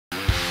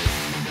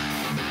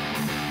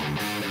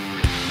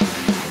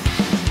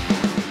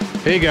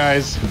Hey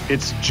guys,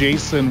 it's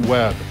Jason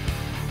Webb.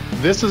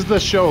 This is the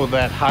show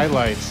that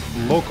highlights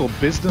local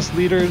business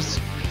leaders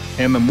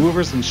and the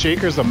movers and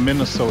shakers of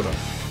Minnesota.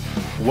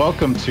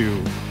 Welcome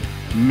to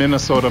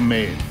Minnesota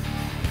Made.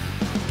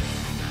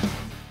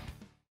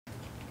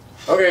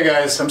 Okay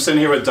guys, I'm sitting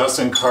here with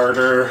Dustin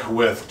Carter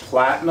with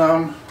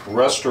Platinum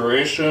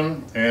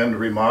Restoration and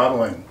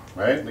Remodeling,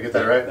 right? Did I get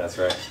that right? That's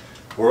right.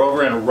 We're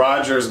over in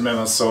Rogers,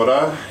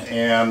 Minnesota,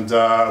 and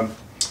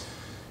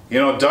you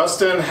know,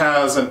 Dustin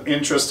has an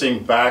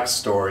interesting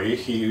backstory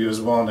he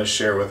was willing to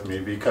share with me,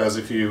 because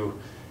if you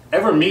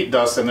ever meet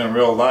Dustin in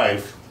real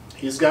life,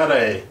 he's got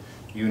a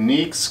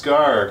unique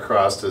scar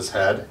across his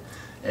head.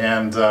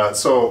 And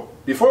so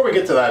before we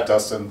get to that,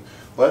 Dustin,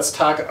 let's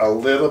talk a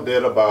little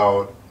bit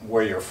about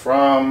where you're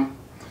from,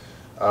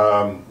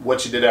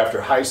 what you did after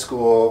high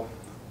school,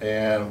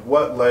 and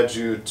what led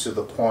you to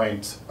the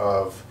point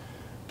of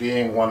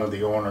being one of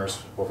the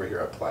owners over here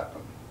at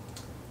Platinum.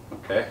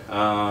 Okay.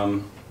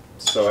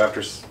 So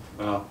after,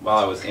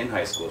 while I was in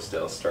high school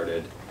still,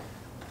 started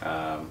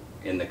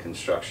in the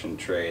construction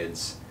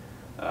trades,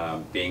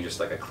 being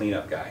just like a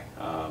cleanup guy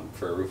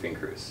for roofing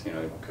crews. You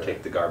know,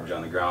 take the garbage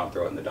on the ground,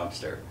 throw it in the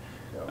dumpster.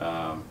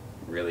 Yep.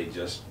 Really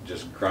just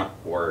grunt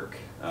work.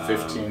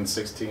 15,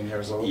 16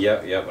 years old?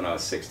 Yep, when I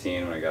was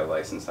 16, when I got a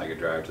license, I could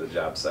drive to the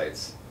job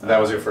sites. That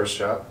was your first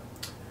job?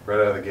 Right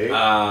out of the gate?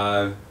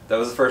 That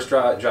was the first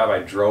job I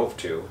drove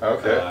to.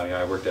 Okay. You know,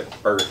 I worked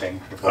at Burger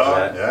King before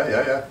that.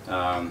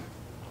 Yeah.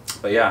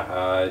 But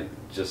yeah,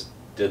 just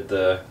did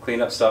the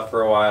cleanup stuff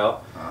for a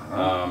while.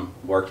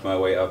 Worked my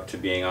way up to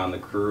being on the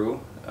crew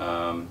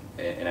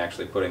and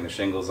actually putting the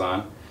shingles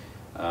on.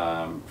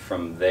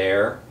 From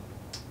there,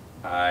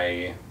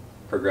 I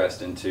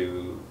progressed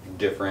into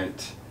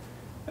different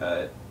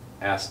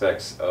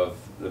aspects of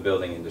the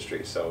building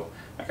industry. So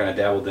I kind of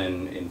dabbled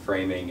in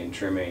framing and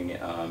trimming,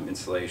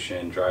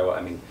 insulation, drywall.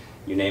 I mean,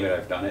 you name it,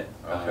 I've done it.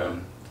 Okay.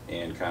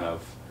 And kind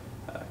of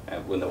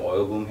when the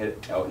oil boom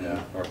hit out in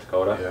North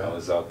Dakota, I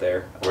was out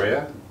there. Where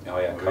you? Oh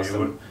yeah,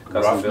 custom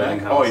Roughneck? building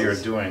houses. Oh, you're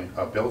doing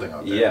a building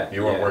out there. Yeah.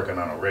 You weren't working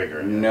on a rig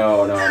or anything.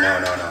 No. No,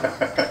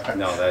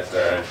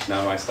 that's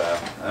not my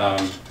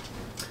style.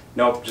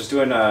 Nope, just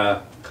doing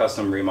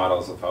custom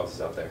remodels of houses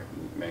out there.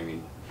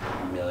 Maybe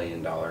 $1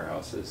 million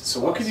houses.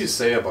 So what could you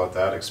say about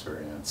that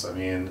experience? I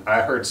mean,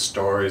 I heard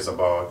stories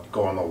about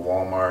going to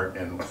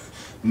Walmart and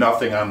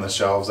nothing on the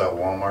shelves at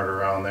Walmart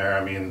around there.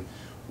 I mean,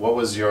 what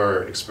was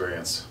your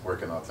experience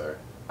working out there?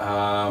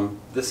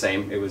 The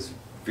same. It was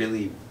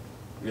really,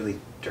 really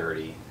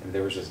dirty. And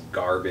there was just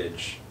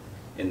garbage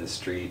in the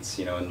streets,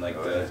 you know, in like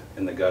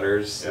in the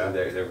gutters. Yeah.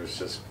 There was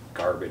just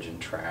garbage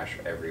and trash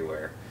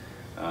everywhere.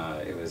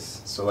 It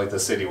was so like the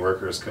city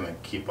workers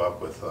couldn't keep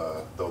up with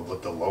the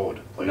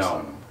load placed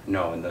on them.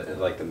 No, and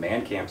the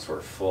man camps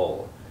were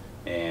full,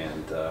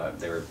 and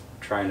they were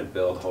trying to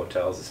build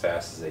hotels as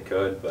fast as they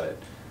could, but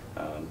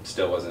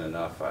still wasn't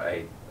enough.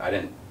 I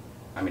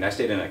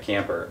stayed in a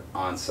camper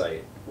on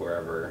site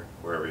wherever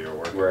you were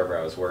working. Wherever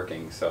I was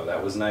working, so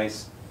that was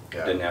nice.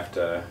 Yeah. Didn't have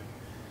to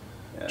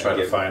try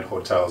to find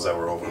hotels that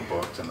were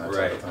overbooked and that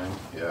type of thing.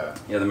 Yeah.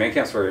 Yeah, the man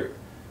camps were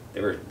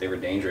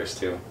dangerous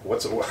too.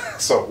 What's a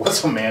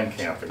man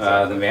camp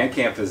exactly? The man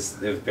camp it was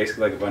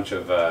basically like a bunch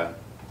of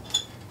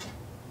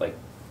like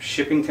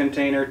shipping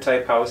container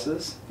type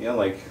houses. You know,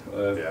 like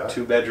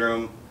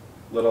 2-bedroom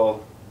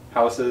little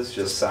houses,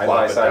 just side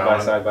by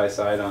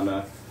side on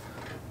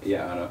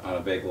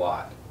a big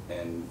lot.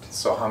 And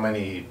so how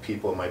many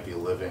people might be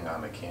living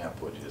on a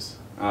camp, would you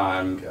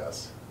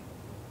guess?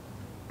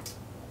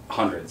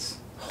 Hundreds.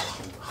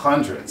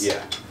 Hundreds?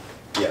 Yeah,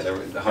 there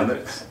were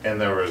hundreds. And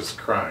there was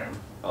crime.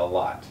 A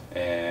lot.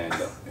 And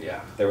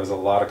yeah, there was a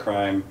lot of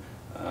crime.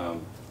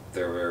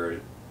 There were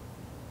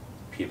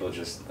people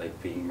just like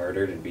being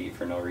murdered and beat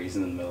for no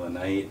reason in the middle of the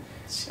night.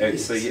 Jeez.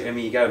 So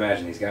you got to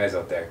imagine these guys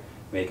out there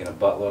making a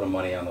buttload of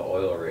money on the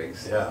oil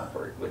rigs,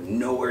 with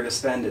nowhere to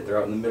spend it. They're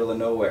out in the middle of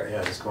nowhere.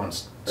 Yeah, just going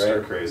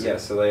stir crazy. Yeah,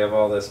 so they have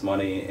all this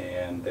money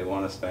and they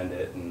want to spend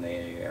it, and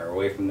they are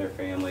away from their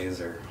families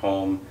or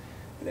home,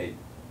 and they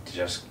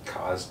just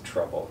cause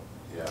trouble.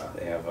 Yeah.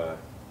 They have a...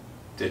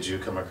 Did you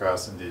come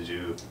across and did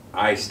you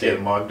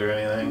get mugged or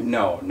anything?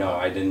 No,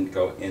 I didn't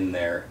go in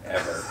there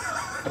ever.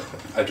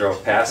 I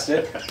drove past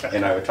it,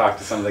 and I would talk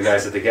to some of the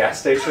guys at the gas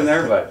station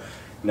there, but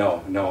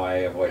no, I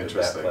avoided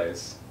that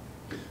place.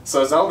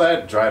 So is all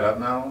that dried up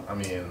now? I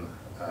mean,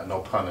 no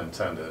pun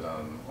intended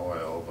on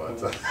oil, but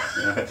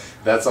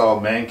that's all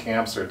man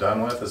camps are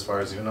done with as far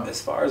as you know?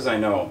 As far as I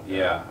know,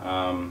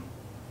 yeah.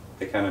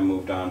 They kind of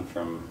moved on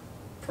from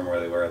where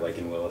they were, like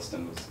in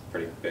Williston was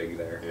pretty big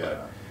there.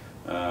 Yeah.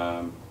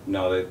 But,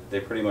 no, they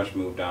pretty much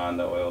moved on.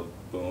 The oil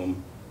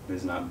boom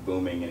is not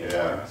booming anymore.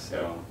 Yeah,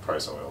 so.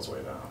 Price of oil's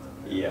way down.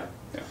 Yeah.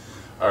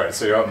 All right,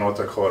 so you're out in North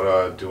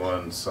Dakota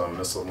doing some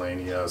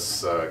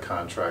miscellaneous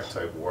contract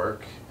type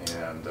work,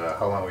 and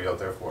how long were you out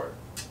there for?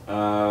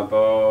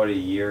 About a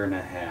year and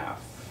a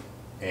half.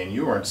 And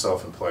you weren't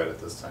self-employed at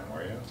this time,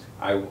 were you?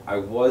 I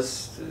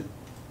was a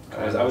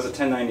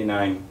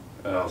 1099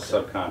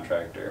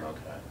 subcontractor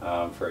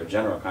for a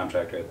general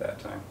contractor at that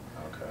time.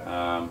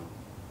 Okay.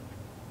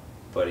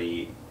 but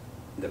the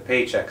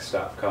paycheck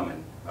stopped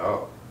coming.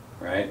 Oh.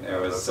 Right?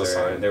 That's a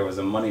sign. There was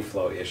a money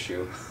flow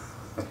issue.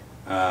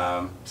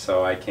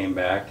 So I came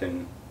back,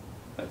 and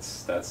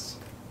that's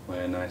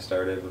when I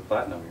started with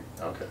Platinum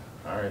here. Okay.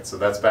 All right. So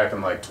that's back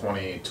in like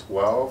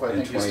 2012, I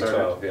think you started.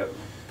 2012, yep.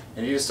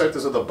 And you start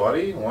this with a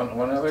buddy, one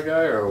other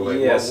guy, or like,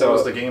 Yeah, what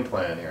was the game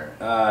plan here?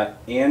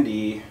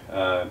 Andy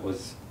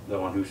was the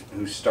one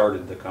who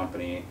started the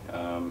company.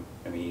 I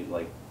mean, he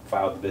like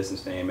filed the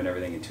business name and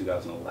everything in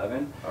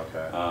 2011.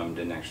 Okay.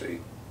 Didn't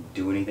actually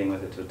do anything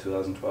with it till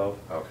 2012.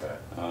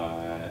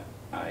 Okay.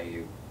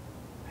 I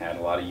had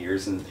a lot of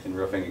years in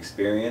roofing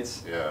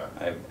experience. Yeah.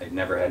 I've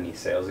never had any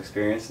sales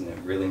experience, and it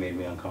really made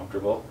me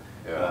uncomfortable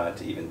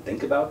to even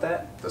think about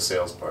that. The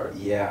sales part.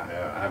 Yeah.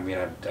 Yeah. I mean,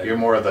 you're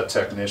more of the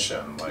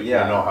technician, like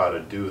Yeah. you know how to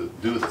do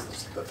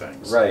the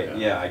things. Right.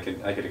 Yeah. I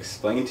could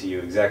explain to you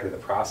exactly the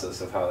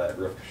process of how that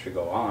roof should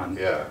go on.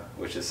 Yeah.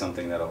 Which is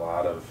something that a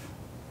lot of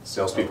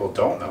salespeople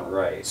don't know.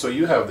 Right. So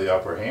you have the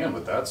upper hand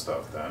with that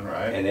stuff then,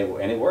 right? And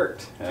it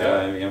worked.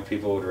 Yeah. You know,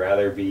 people would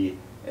rather be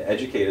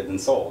educated than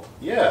sold.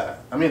 Yeah.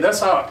 I mean,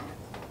 that's how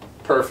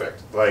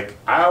perfect. Like,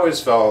 I always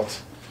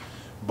felt,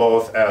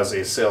 both as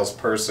a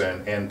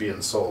salesperson and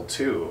being sold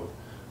to,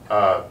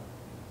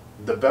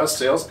 the best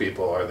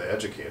salespeople are the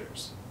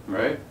educators,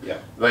 right? Yeah.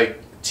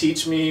 Like,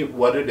 teach me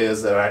what it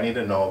is that I need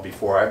to know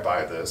before I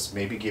buy this.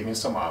 Maybe give me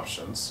some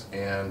options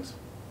and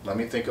let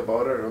me think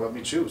about it, or let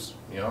me choose.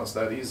 You know, it's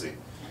that easy.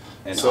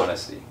 And So-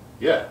 honesty.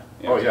 Yeah.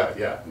 Yeah. Oh yeah,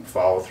 yeah. And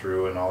follow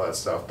through and all that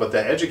stuff. But the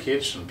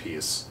education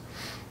piece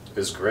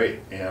is great.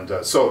 And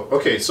so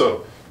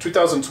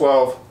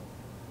 2012,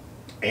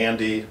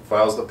 Andy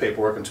files the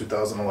paperwork in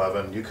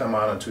 2011. You come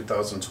on in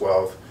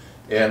 2012,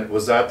 and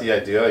was that the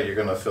idea? You're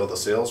going to fill the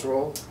sales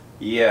role?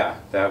 Yeah,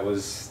 that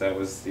was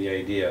the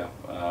idea.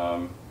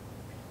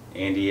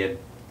 Andy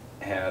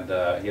he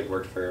had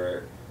worked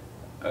for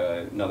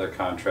another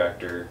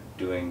contractor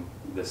doing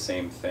the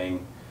same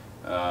thing,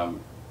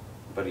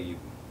 but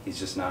he's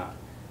just not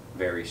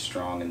very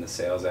strong in the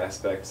sales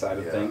aspect side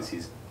of things.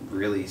 He's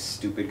really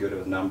stupid good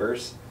with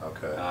numbers.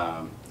 Okay.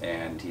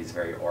 And he's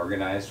very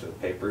organized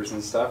with papers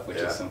and stuff, which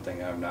is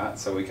something I'm not.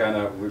 So we're kind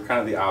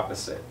of the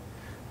opposite.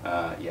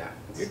 Yeah.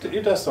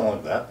 Your desk don't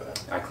look that bad.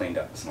 I cleaned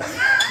up this morning.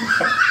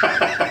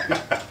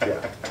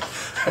 Yeah.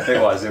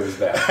 It was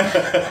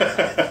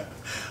bad.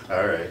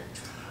 All right.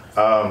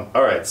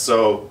 All right.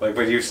 So Like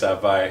when you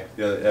stopped by,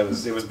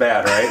 it was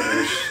bad,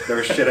 right? There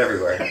was shit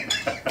everywhere.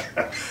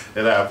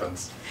 it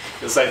happens.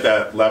 It's like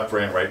that left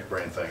brain, right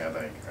brain thing, I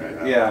think.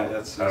 Right? Yeah,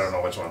 I don't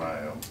know which one I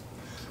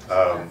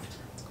am.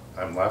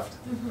 I'm left?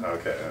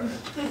 Okay, all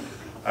right.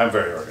 I'm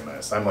very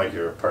organized. I'm like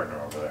your partner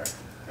over there.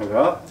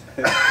 Well,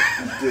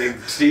 they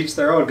teach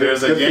their own.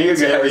 There's a Good for yin you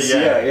to every guys.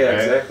 yang, Yeah, right?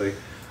 exactly.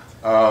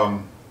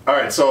 All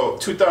right, so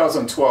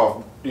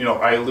 2012, you know,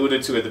 I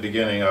alluded to at the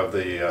beginning of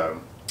the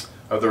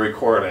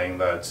recording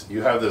that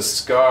you have this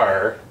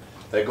scar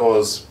that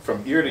goes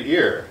from ear to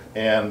ear,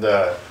 and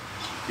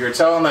you're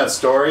telling that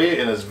story,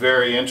 and it's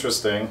very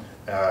interesting.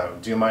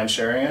 Do you mind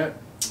sharing it?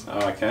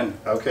 Oh, I can.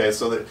 Okay,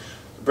 so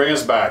bring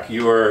us back.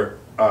 You were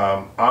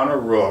on a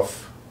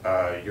roof.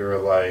 You were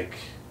like,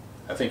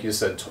 I think you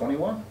said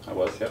 21? I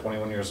was, yeah.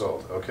 21 years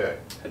old, okay.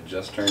 Had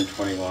just turned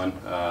 21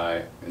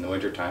 in the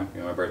wintertime.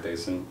 You know, my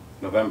birthday's in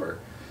November.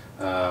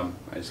 I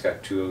just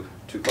got too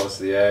close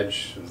to the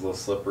edge. It was a little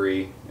slippery,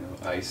 you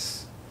know,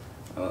 ice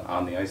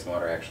on the ice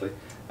water actually,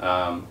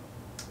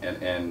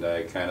 and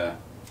I kind of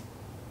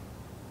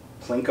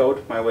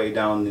plinkoed my way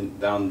down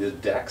the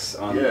decks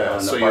on Yeah, on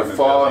the so you apartment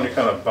fall and building.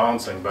 you're kind of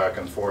bouncing back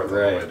and forth on the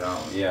way Right.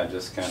 down. Yeah,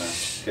 just kind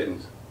of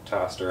getting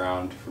tossed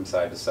around from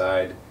side to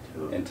side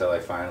until I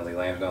finally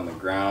landed on the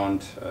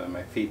ground.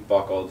 My feet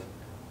buckled,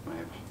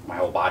 my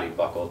whole body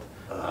buckled,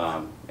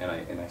 and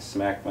I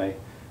smacked my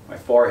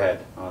forehead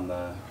on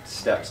the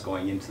steps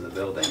going into the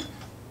building.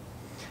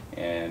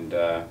 And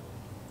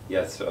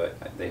yeah, so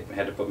they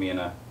had to put me in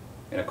a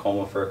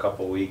coma for a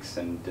couple weeks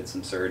and did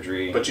some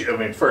surgery. But I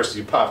mean, first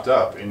you popped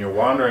up and you're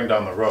wandering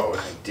down the road.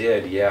 I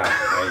did, yeah.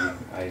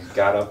 I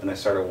got up and I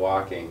started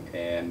walking,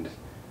 and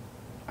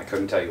I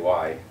couldn't tell you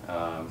why.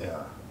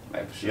 Yeah.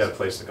 I was You had a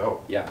place to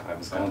go. Yeah, I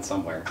was going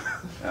somewhere.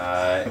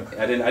 I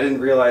didn't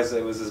realize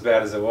it was as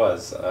bad as it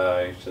was.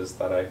 I just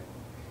thought I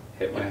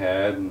hit my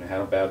head and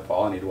had a bad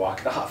fall. I need to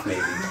walk it off, maybe.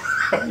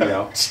 You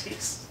know,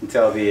 Jeez.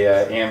 until the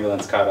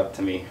ambulance caught up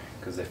to me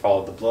because they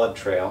followed the blood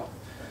trail.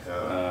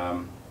 Yeah.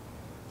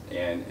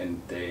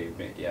 And they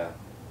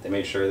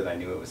made sure that I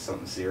knew it was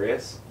something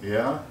serious.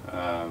 Yeah?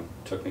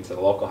 Took me to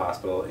the local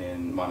hospital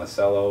in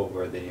Monticello,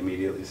 where they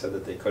immediately said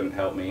that they couldn't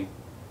help me,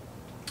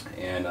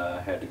 and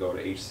had to go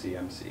to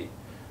HCMC.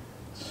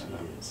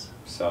 Jeez.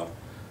 So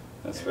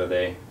that's where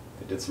they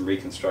did some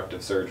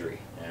reconstructive surgery.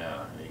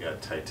 Yeah, you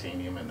got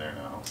titanium in there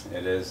now.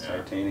 It is Yeah.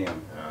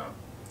 titanium. Yeah.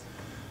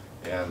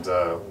 And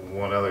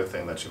one other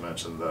thing that you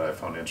mentioned that I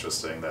found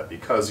interesting, that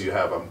because you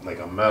have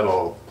a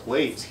metal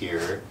plate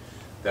here,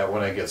 that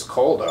when it gets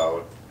cold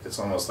out, it's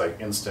almost like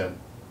instant,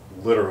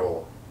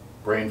 literal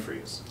brain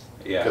freeze.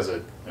 Yeah. Because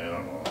it, I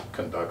don't know,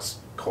 conducts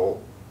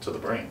cold to the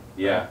brain.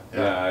 Yeah,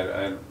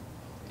 Yeah.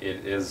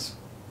 it is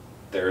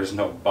there is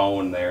no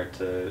bone there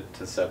to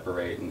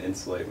separate and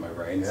insulate my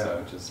brain, so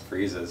it just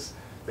freezes.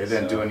 They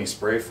didn't do any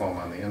spray foam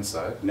on the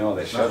inside. No,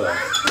 they should have.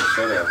 They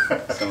should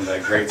have. Some of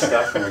that great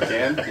stuff from a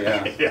can.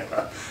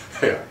 Yeah.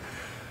 Yeah.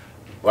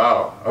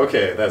 Wow.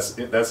 Okay,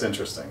 that's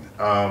interesting.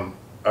 All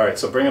right,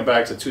 so bring it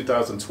back to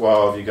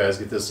 2012. You guys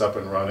get this up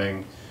and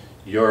running.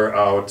 You're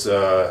out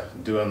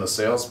doing the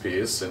sales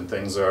piece, and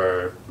things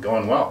are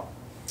going well.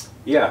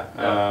 Yeah.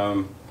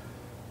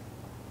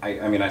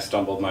 I mean, I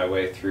stumbled my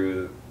way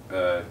through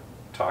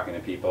talking to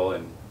people,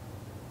 and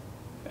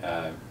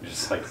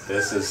just like,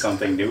 this is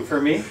something new for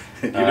me.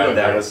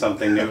 That was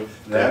something new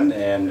then,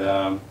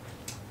 and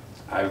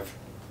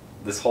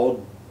this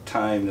whole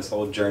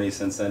journey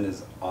since then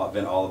has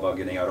been all about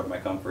getting out of my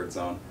comfort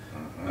zone.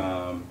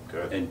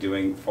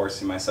 And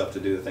forcing myself to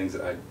do the things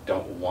that I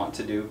don't want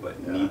to do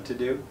but need to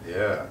do.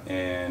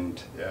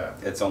 And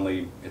it's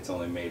only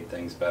made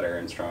things better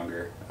and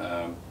stronger.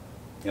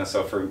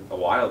 So for a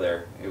while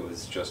there, it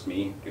was just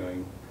me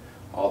doing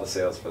all the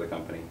sales for the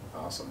company.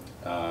 Awesome.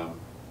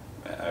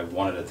 I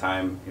one at a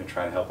time,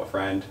 trying to help a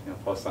friend,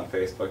 post on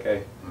Facebook,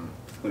 hey,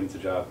 who needs a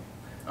job?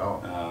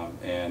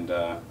 And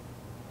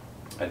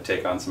I'd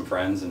take on some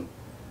friends, and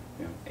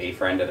a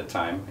friend at a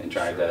time, and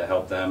try to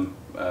help them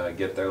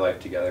get their life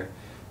together.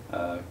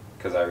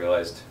 Because I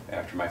realized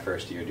after my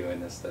first year doing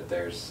this that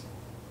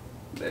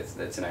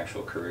it's an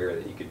actual career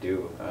that you could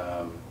do.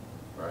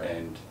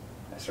 And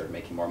I started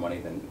making more money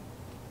than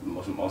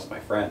most of my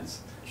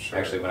friends.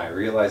 Actually, when I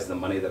realized the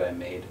money that I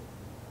made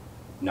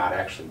not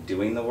actually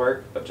doing the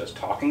work, but just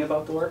talking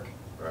about the work,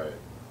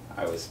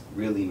 I was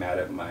really mad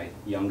at my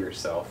younger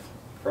self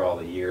for all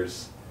the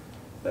years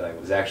that I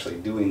was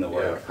actually doing the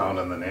work.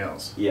 Pounding the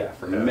nails.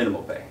 For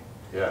minimal pay.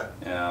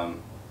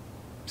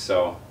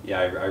 So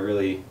I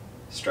really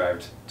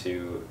strived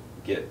to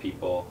get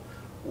people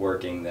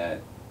working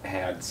that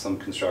had some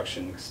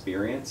construction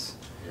experience,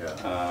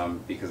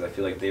 because I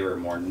feel like they were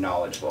more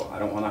knowledgeable. I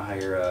don't want to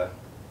hire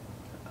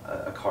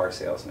a car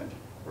salesman.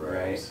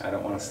 I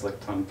don't want a slick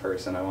tongued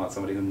person. I want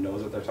somebody who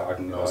knows what they're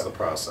talking about. Knows the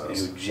process. And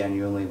who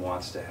genuinely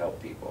wants to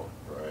help people.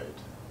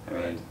 I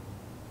Right. mean,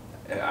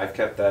 I've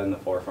kept that in the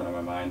forefront of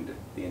my mind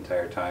the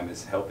entire time,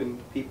 is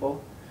helping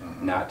people,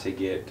 not to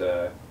get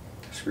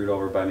screwed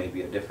over by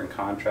maybe a different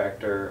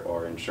contractor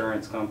or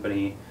insurance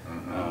company.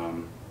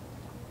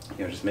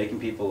 Just making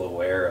people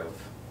aware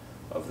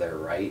of their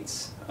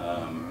rights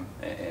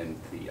and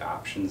the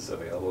options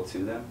available to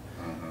them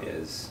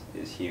is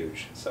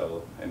huge.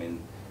 So I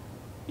mean,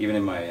 even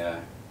in my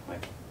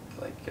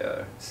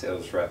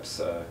sales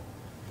reps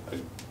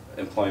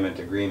employment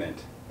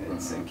agreement,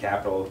 it's in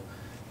capital,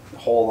 the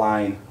whole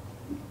line,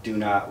 do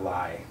not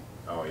lie.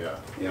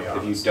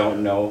 If you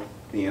don't know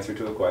the answer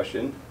to a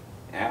question,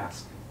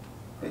 ask.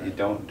 You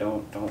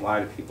don't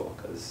lie to people,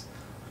 because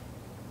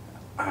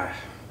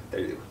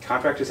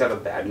contractors have a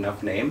bad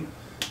enough name,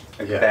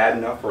 a bad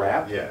enough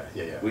rap.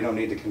 We don't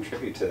need to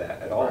contribute to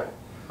that at all.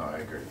 No, I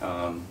agree.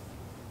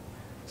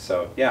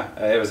 So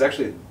it was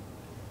actually,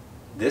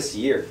 this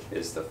year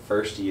is the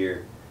first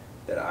year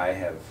that I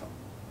have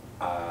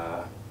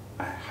I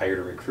hired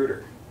a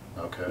recruiter.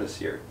 This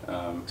year.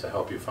 To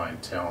help you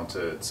find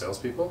talented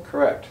salespeople?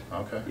 Correct.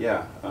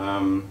 Yeah.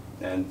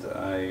 And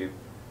I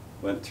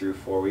went through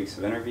 4 weeks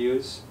of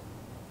interviews,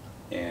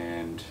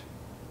 and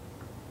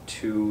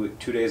two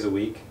days a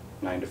week,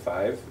 9 to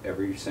 5.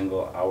 Every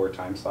single hour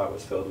time slot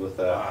was filled with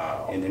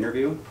an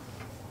interview,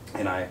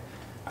 and I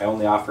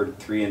only offered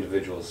 3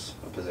 individuals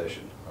a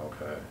position.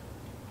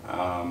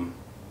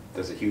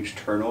 There's a huge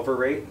turnover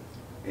rate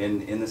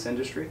in this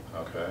industry.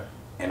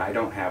 And I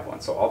don't have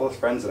one. So all those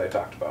friends that I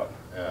talked about,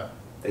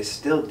 they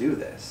still do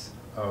this.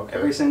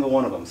 Every single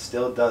one of them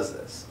still does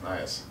this.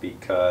 Nice.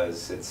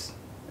 Because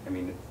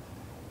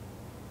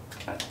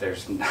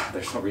there's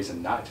no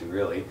reason not to,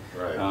 really.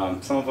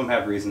 Some of them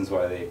have reasons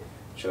why they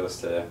chose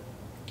to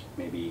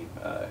maybe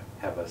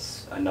have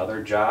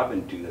another job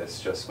and do this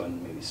just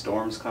when maybe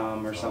storms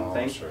come or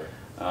something.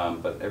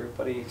 But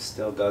everybody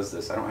still does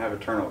this. I don't have a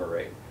turnover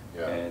rate,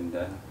 and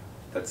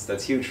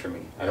that's huge for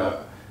me.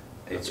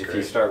 If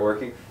you start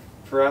working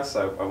for us,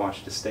 I want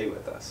you to stay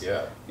with us.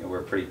 We're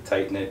a pretty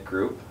tight-knit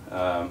group.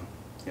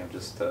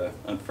 Just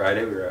on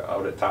Friday we were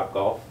out at Top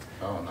Golf,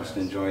 just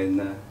enjoying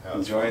the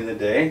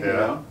day.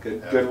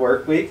 Good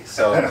work week.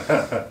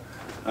 So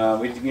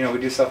we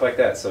do stuff like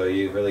that. So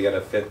you really got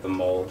to fit the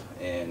mold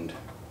and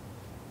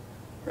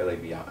really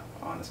be an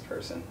honest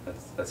person.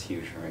 That's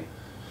huge for me.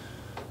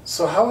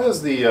 So how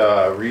has the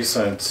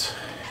recent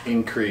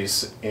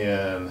increase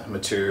in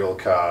material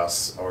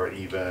costs, or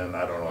even,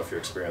 I don't know if you're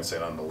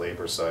experiencing on the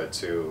labor side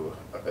too,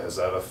 has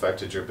that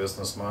affected your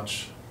business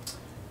much?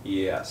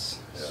 Yes.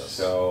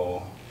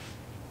 So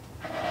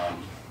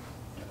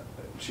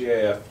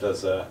GAF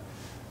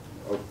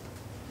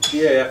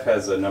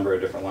has a number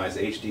of different lines.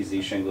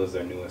 HDZ shingle is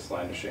their newest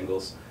line of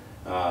shingles.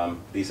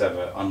 These have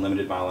an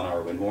unlimited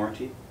mile-an-hour wind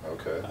warranty.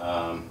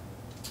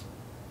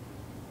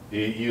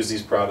 You use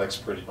these products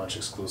pretty much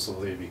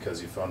exclusively because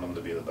you found them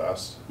to be the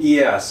best?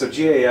 Yeah, so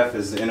GAF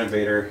is the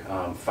innovator,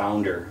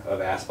 founder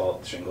of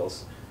asphalt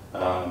shingles.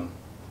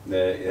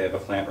 They have a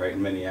plant right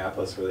in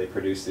Minneapolis where they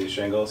produce these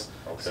shingles.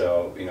 Okay.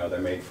 So, you know, they're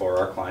made for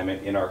our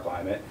climate, in our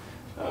climate.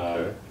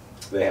 Okay.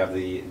 They have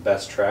the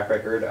best track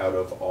record out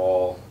of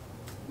all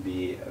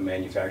the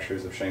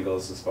manufacturers of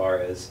shingles as far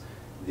as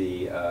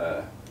the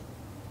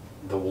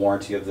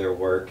warranty of their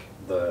work,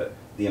 the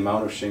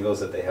amount of shingles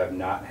that they have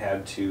not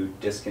had to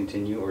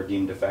discontinue or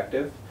deem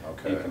defective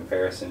Okay. in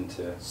comparison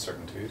to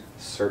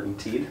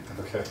Certainty.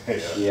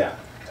 Okay. Yeah,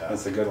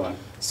 that's a good one.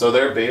 So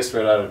they're based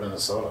right out of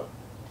Minnesota.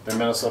 They're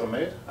Minnesota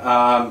made?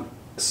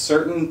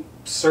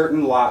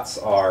 Certain lots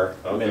are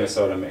Okay.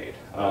 Minnesota made.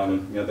 Okay. You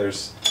know,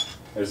 there's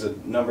a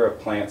number of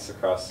plants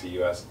across the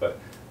U.S., but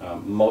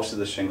most of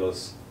the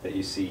shingles that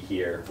you see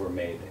here were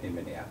made in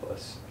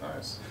Minneapolis.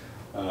 Nice.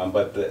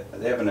 But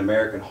they have an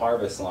American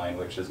Harvest line,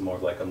 which is more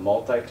of like a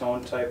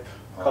multi-tone type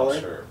color.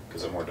 Sure,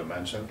 because of more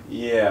dimension.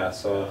 Yeah,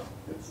 so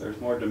there's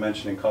more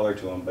dimension and color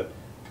to them. But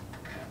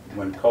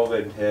when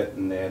COVID hit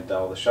and they had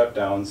all the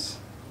shutdowns,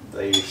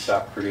 they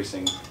stopped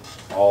producing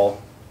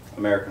all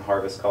American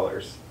Harvest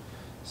colors.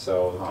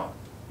 So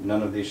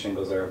none of these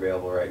shingles are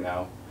available right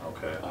now.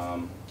 Okay.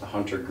 The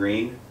Hunter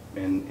Green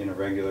in a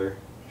regular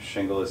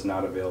shingle is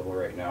not available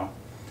right now.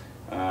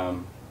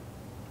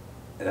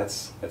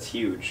 That's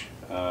huge.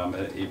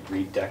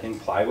 Redecking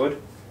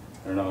plywood.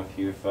 I don't know if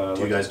you've. Do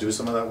you guys do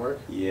some of that work?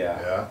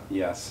 Yeah.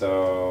 Yeah.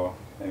 So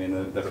I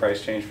mean, the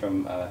price changed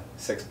from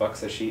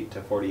 $6 a sheet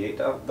to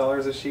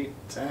 $48 a sheet.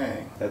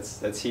 Dang.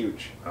 That's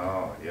huge.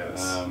 Oh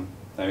yes.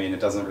 I mean, it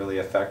doesn't really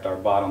affect our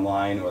bottom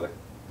line or the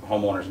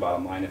homeowner's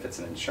bottom line if it's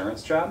an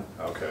insurance job.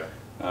 Okay.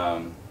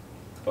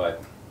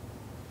 But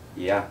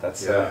yeah,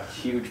 that's a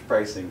huge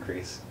price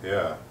increase.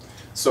 Yeah.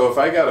 So if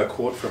I got a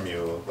quote from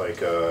you,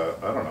 like, I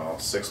don't know,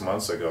 6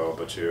 months ago,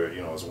 but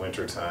it was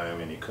winter time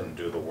and you couldn't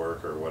do the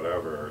work or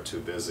whatever, or too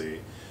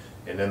busy,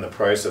 and then the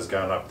price has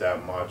gone up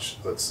that much,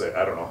 let's say,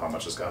 I don't know how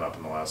much it's gone up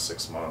in the last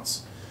 6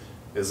 months.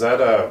 Is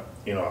that a,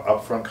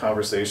 upfront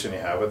conversation you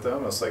have with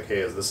them? It's like,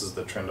 hey, this is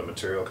the trend of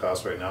material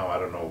costs right now, I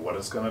don't know what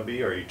it's going to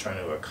be. Are you trying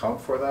to account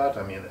for that?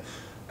 I mean,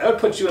 that would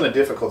put you in a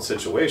difficult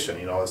situation,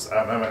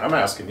 I'm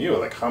asking you,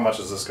 like, how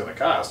much is this going to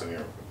cost?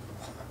 And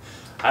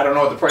I don't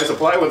know what the price of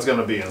plywood's going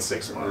to be in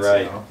 6 months.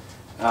 Right.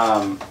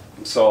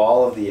 So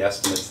all of the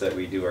estimates that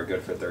we do are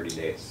good for 30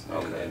 days,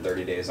 Okay. and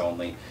 30 days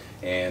only.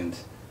 And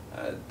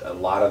a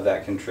lot of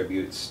that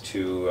contributes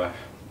to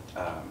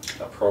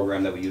a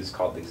program that we use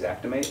called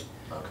Exactimate.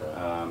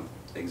 Okay.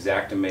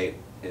 Exactimate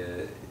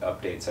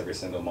updates every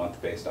single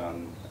month based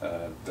on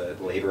the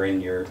labor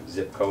in your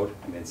zip code.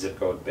 I mean, it's zip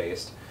code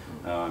based,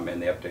 and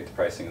they update the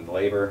pricing of the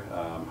labor,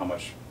 how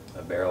much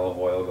a barrel of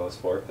oil goes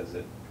for, because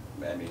it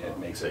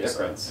makes a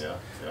difference.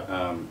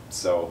 Yeah.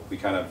 So we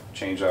kind of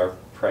change our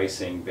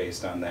pricing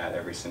based on that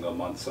every single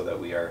month so that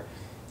we are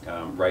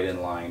right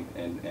in line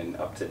and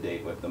up to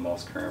date with the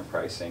most current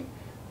pricing,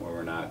 where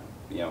we're not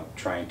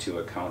trying to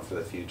account for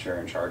the future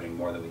and charging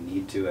more than we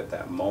need to at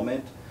that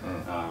moment,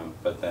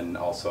 but then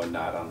also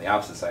not on the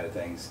opposite side of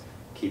things,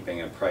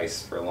 keeping a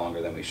price for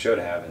longer than we should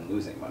have and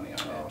losing money on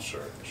it. Oh,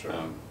 sure.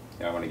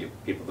 I want to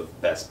give people the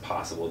best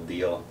possible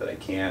deal that I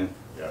can,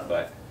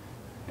 but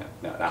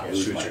not Can't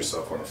lose shoot money.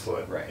 yourself on the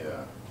foot. Right.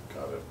 Yeah,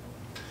 got it.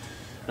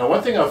 Now,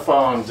 one thing I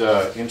found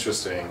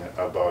interesting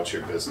about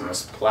your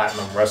business,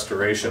 Platinum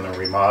Restoration and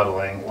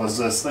Remodeling, was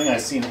this thing I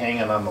seen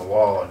hanging on the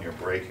wall in your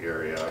break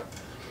area.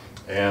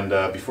 And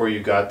before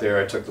you got there,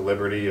 I took the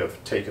liberty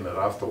of taking it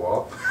off the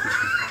wall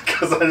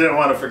because I didn't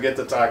want to forget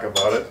to talk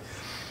about it.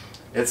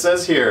 It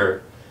says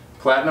here,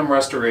 Platinum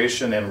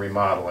Restoration and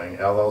Remodeling,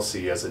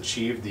 LLC, has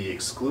achieved the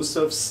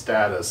exclusive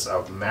status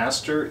of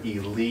Master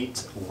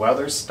Elite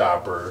Weather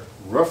Stopper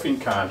Roofing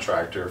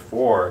Contractor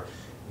for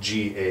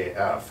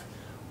GAF.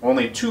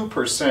 Only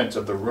 2%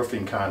 of the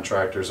roofing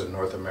contractors in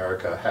North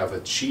America have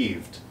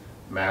achieved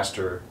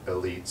Master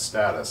Elite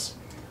status.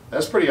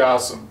 That's pretty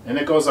awesome. And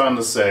it goes on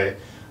to say,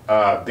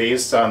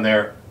 based on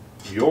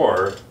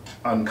your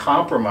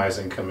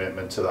uncompromising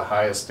commitment to the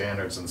highest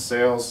standards in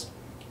sales,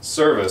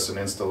 service, and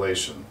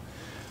installation.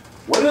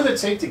 What did it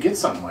take to get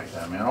something like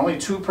that, man? Only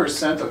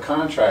 2% of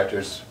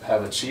contractors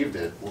have achieved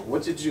it.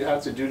 What did you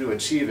have to do to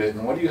achieve it,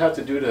 and what do you have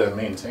to do to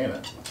maintain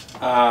it?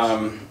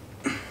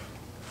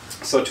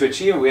 So to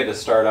achieve it, we had to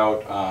start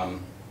out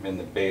in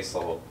the base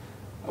level.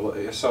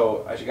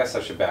 So I guess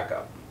I should back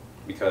up,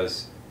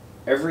 because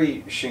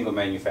every shingle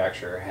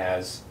manufacturer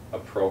has a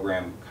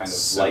program kind of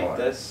Similar. like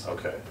this.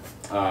 Okay.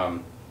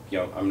 I'm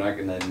not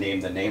going to name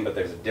the name, but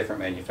there's a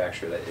different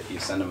manufacturer that if you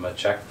send them a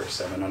check for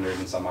 $700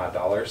 and some odd,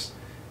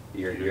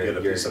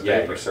 you're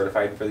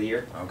certified for the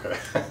year. Okay.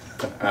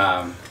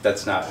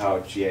 That's not how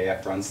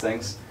GAF runs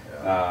things.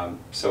 Yeah.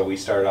 So we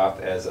started off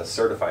as a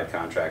certified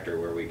contractor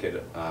where we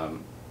could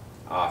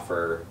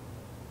offer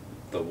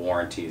the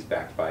warranties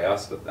backed by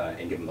us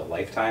and give them the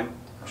lifetime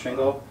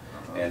shingle,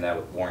 and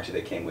that warranty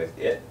that came with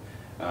it.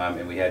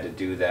 And we had to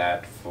do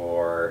that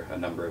for a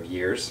number of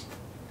years.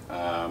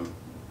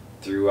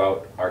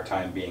 Throughout our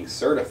time being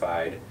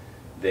certified,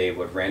 they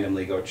would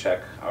randomly go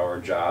check our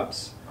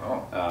jobs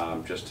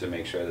just to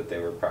make sure that they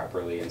were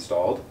properly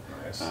installed.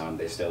 Nice.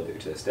 They still do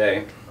to this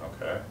day.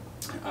 Okay.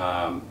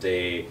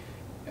 They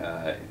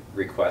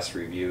request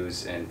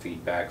reviews and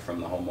feedback from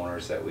the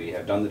homeowners that we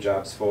have done the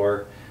jobs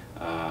for.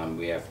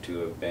 We have to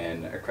have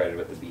been accredited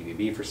with the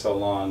BVB for so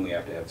long. We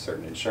have to have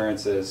certain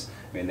insurances.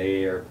 I mean,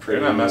 they are pretty.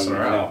 They're not messing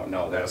around.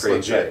 No, they're That's pretty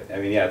legit. good.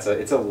 I mean, yeah,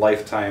 it's a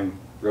lifetime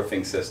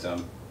roofing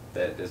system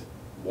that is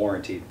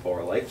warranted for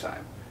a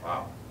lifetime.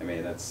 Wow. I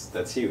mean,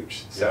 that's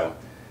huge. So,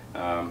 you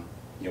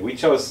know, we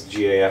chose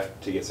GAF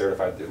to get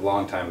certified a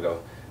long time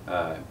ago.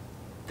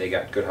 They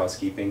got Good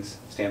Housekeeping's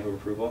stamp of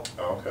approval.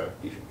 Oh, okay.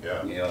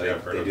 Yeah. You know, Yeah,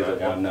 I've heard they of do that,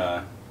 the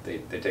one.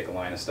 They take a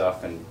line of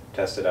stuff and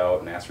test it out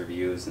and ask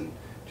reviews and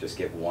just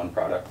give one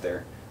product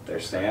their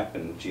stamp,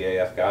 and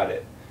GAF got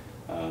it.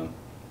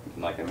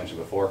 Like I mentioned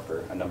before,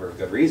 for a number of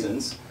good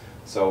reasons.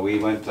 So we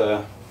went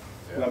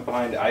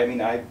behind. I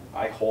mean, I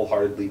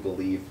wholeheartedly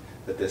believe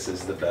that this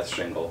is the best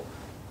shingle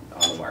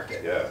on the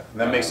market. Yeah, and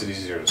that makes it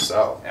easier to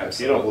sell. Absolutely. If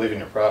you don't believe in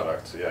your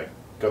product, yeah,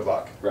 good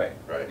luck. Right.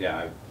 Right.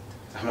 Yeah,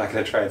 I'm not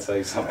going to try and sell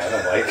you something I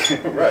don't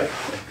like. Right.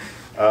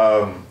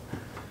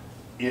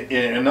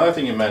 Another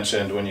thing you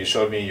mentioned when you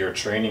showed me your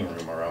training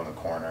room around the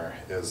corner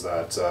is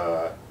that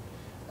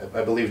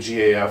I believe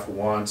GAF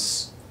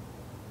wants,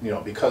 you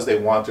know, because they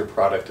want their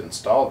product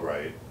installed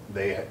right,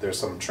 there's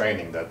some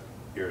training that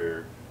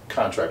your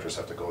contractors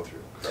have to go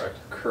through, correct?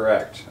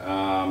 Correct.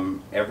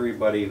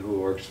 Everybody who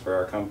works for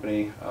our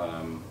company,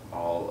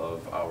 all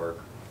of our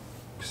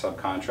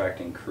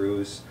subcontracting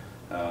crews,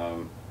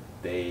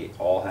 they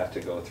all have to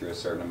go through a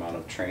certain amount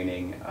of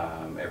training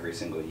every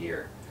single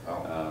year.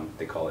 Oh.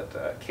 They call it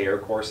CARE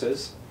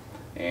courses,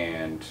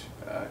 and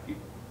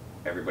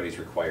everybody's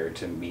required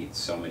to meet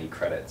so many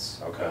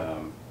credits. Okay.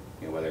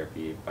 You know, whether it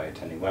be by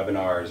attending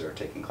webinars or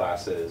taking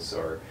classes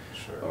or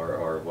Sure.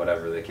 or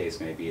whatever the case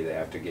may be, they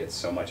have to get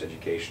so much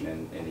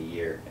education in a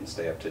year and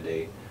stay up to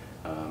date.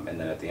 And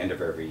then at the end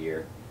of every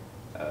year,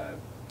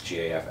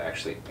 GAF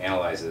actually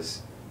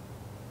analyzes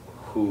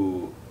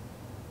who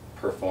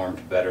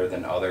performed better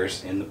than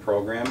others in the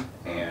program,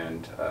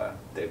 and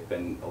they've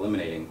been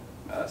eliminating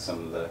some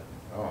of the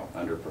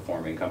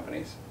underperforming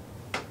companies.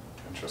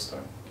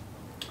 Interesting.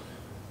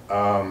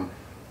 All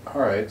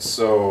right,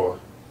 so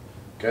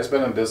you guys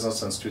been in business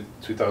since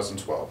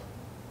 2012.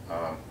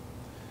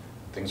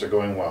 Things are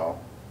going well.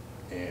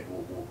 And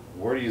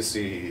where do you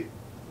see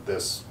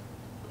this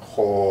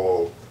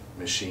whole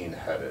machine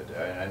headed?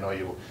 I know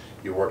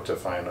you worked to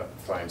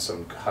find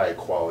some high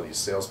quality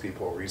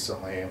salespeople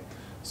recently,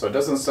 so it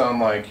doesn't sound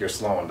like you're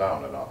slowing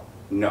down at all.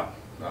 No.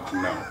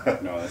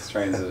 This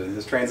train's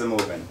a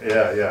moving.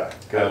 Yeah,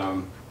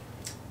 good.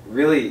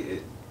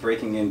 Really,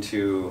 breaking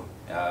into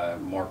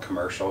more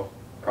commercial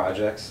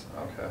projects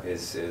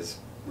is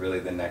really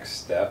the next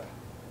step.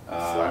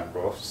 Flat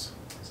roofs,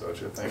 is that what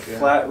you're thinking?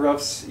 Flat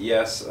roofs,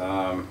 yes.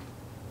 Flat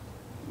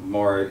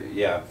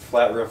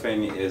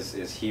roofing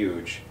is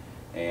huge,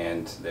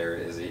 and there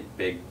is a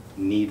big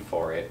need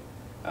for it.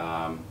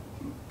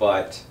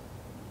 But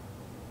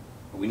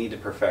we need to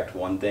perfect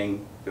one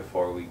thing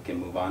before we can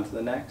move on to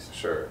the next.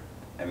 Sure.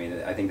 I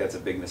mean, I think that's a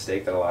big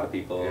mistake that a lot of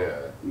people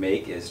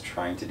make, is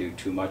trying to do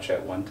too much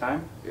at one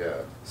time.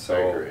 Yeah, So I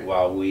agree.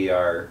 while we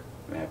are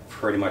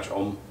pretty much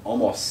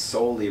almost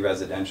solely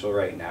residential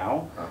right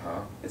now,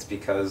 it's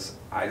because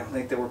I don't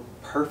think that we're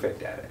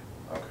perfect at it.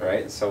 Okay.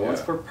 Right? So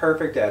once we're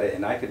perfect at it,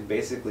 and I could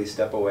basically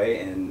step away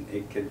and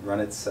it could run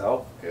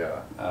itself,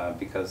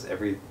 because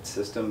every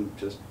system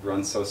just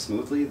runs so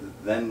smoothly,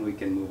 then we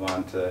can move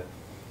on to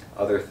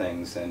other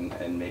things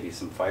and maybe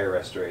some fire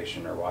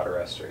restoration or water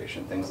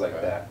restoration, things like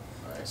that.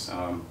 Nice.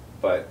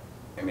 But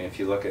I mean, if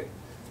you look at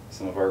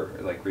some of our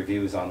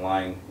reviews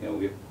online, you know,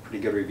 we have pretty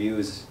good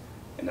reviews,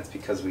 and that's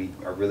because we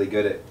are really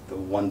good at the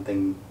one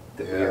thing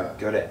that we are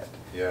good at.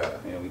 Yeah.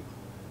 You know,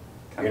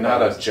 you're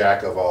not a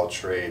jack of all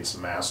trades,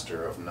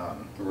 master of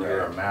none. Right.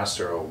 You're a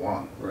master of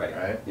one. Right.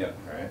 Right. Yep.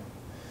 Right.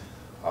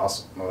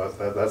 Awesome. Well,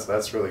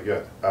 that's really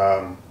good.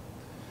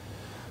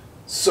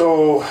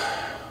 So,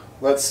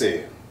 let's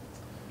see.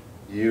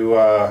 You.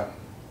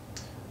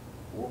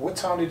 What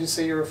town did you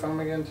say you were from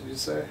again? Did you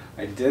say?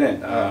 I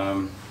didn't.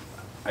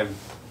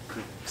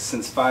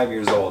 Since 5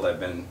 years old, I've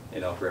been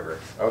in Elk River.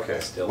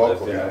 Okay. Still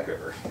Local live in guy. Elk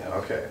River. Yeah.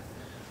 Okay.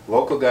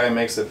 Local guy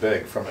makes it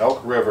big. From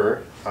Elk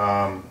River,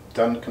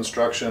 done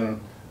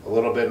construction a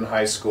little bit in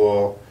high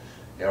school.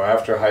 You know,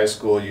 after high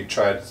school, you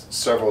tried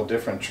several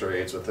different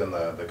trades within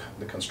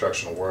the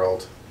construction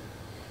world.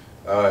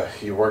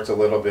 You worked a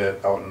little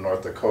bit out in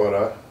North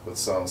Dakota, which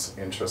sounds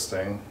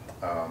interesting.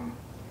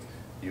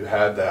 You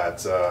had that,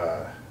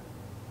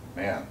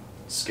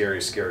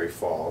 scary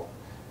fall,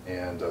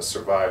 and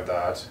survived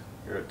that.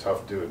 You're a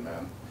tough dude,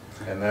 man.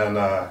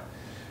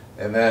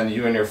 And then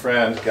you and your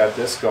friend got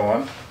this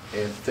going,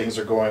 and things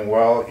are going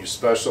well. You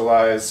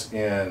specialize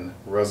in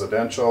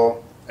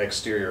residential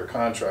exterior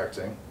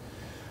contracting.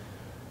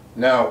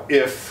 Now,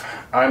 if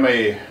I'm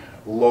a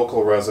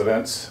local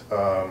resident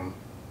and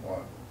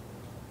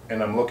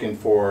I'm looking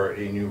for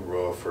a new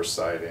roof or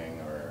siding,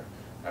 or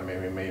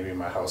maybe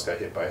my house got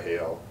hit by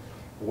hail,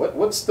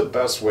 what's the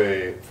best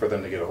way for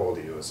them to get a hold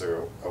of you? Is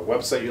there a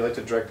website you like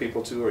to direct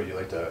people to, or you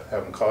like to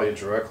have them call you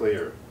directly,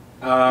 or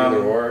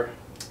either or?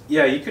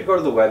 Yeah, you could go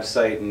to the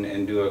website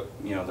and do a,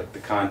 you know, like the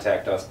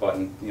contact us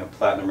button, you know,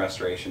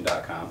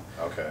 platinumrestoration.com.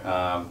 Okay.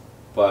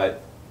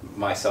 But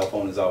my cell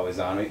phone is always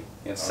on me.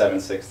 It's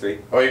 763.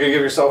 Oh, you're going to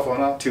give your cell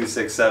phone out?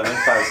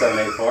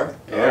 267-5784. All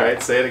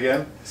right, say it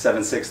again.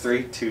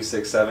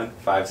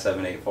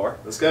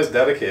 763-267-5784. This guy's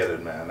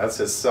dedicated, man. That's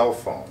his cell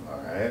phone, all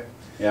right?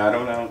 Yeah, I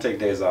don't take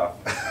days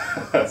off.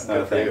 That's not a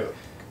good for thing. you.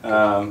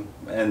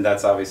 And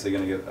that's obviously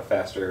going to get a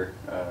faster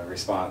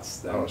response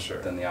than, Oh, sure.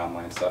 than the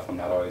online stuff. I'm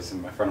not always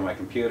in front of my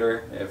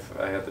computer. If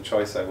I had the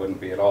choice, I wouldn't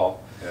be at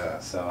all. Yeah.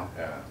 So.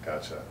 Yeah,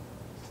 gotcha.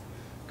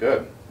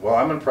 Good. Well,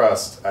 I'm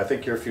impressed. I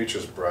think your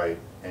future's bright,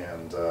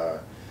 and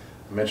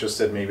I'm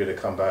interested maybe to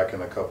come back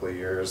in a couple of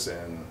years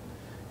and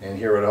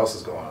hear what else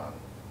is going on.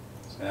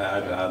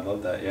 Yeah, I'd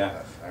love that,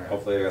 yeah. All right.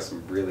 Hopefully I got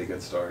some really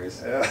good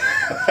stories. Yeah,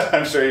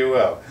 I'm sure you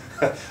will.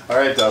 All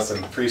right,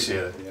 Dustin,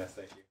 appreciate it. Yeah,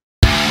 thank you.